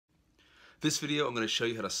This video I'm going to show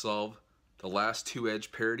you how to solve the last two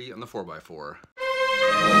edge parity on the 4x4.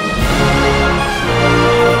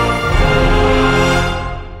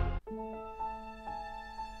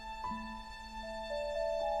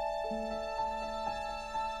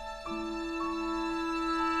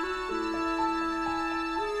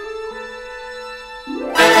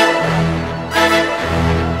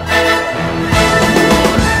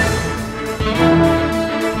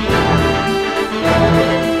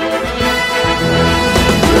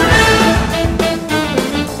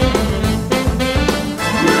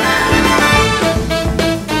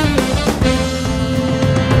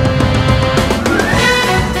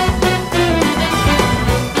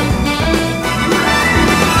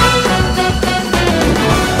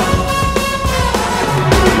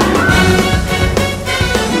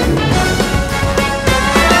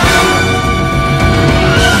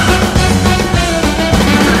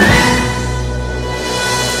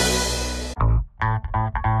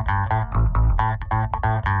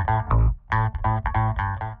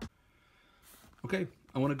 Okay,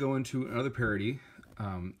 I want to go into another parity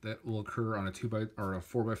that will occur on a 4x4,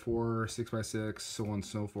 6x6, so on and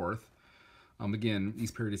so forth. Again,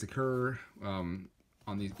 these parities occur on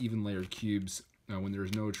these even layered cubes when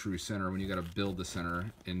there's no true center, when you got to build the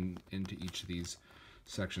center into each of these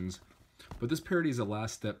sections. But this parity is a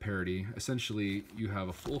last step parity. Essentially, you have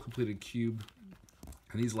a full completed cube,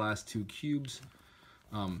 and these last two cubes,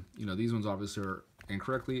 these ones obviously are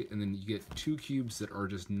incorrectly, and then you get two cubes that are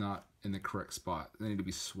just not in the correct spot. They need to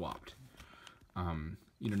be swapped.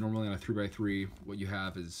 Normally on a 3x3, what you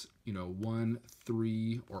have is 1,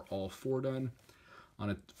 3, or all 4 done. On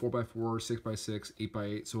a 4x4, 6x6,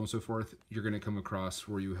 8x8, so on and so forth, you're going to come across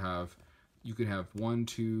where you can have 1,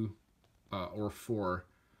 2, or 4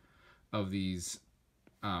 of these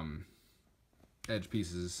edge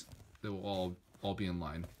pieces that will all be in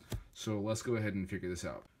line. So let's go ahead and figure this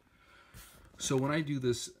out. So when I do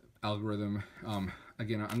this algorithm,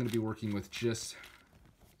 again, I'm going to be working with just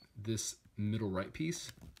this middle right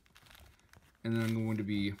piece, and then I'm going to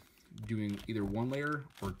be doing either 1 layer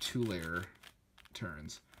or 2 layer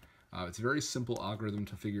turns. It's a very simple algorithm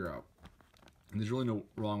to figure out, and there's really no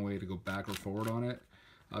wrong way to go back or forward on it,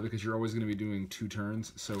 because you're always going to be doing 2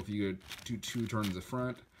 turns. So if you do 2 turns in the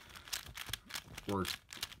front or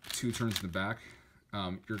 2 turns in the back,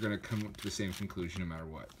 you're going to come to the same conclusion no matter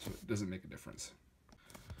what, so it doesn't make a difference.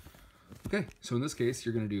 Okay, so in this case,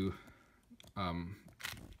 you're going to do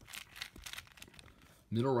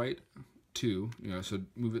middle right 2, so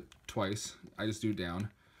move it twice. I just do it down.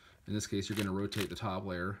 In this case, you're going to rotate the top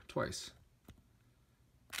layer twice.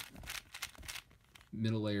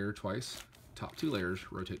 Middle layer twice. Top 2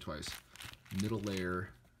 layers, rotate twice. Middle layer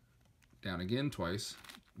down again twice.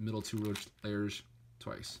 Middle 2 layers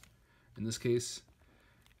twice. In this case,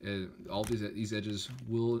 all these edges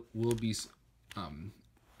will be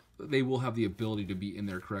they will have the ability to be in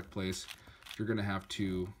their correct place. You're going to have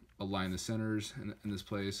to align the centers in this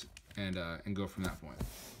place and go from that point.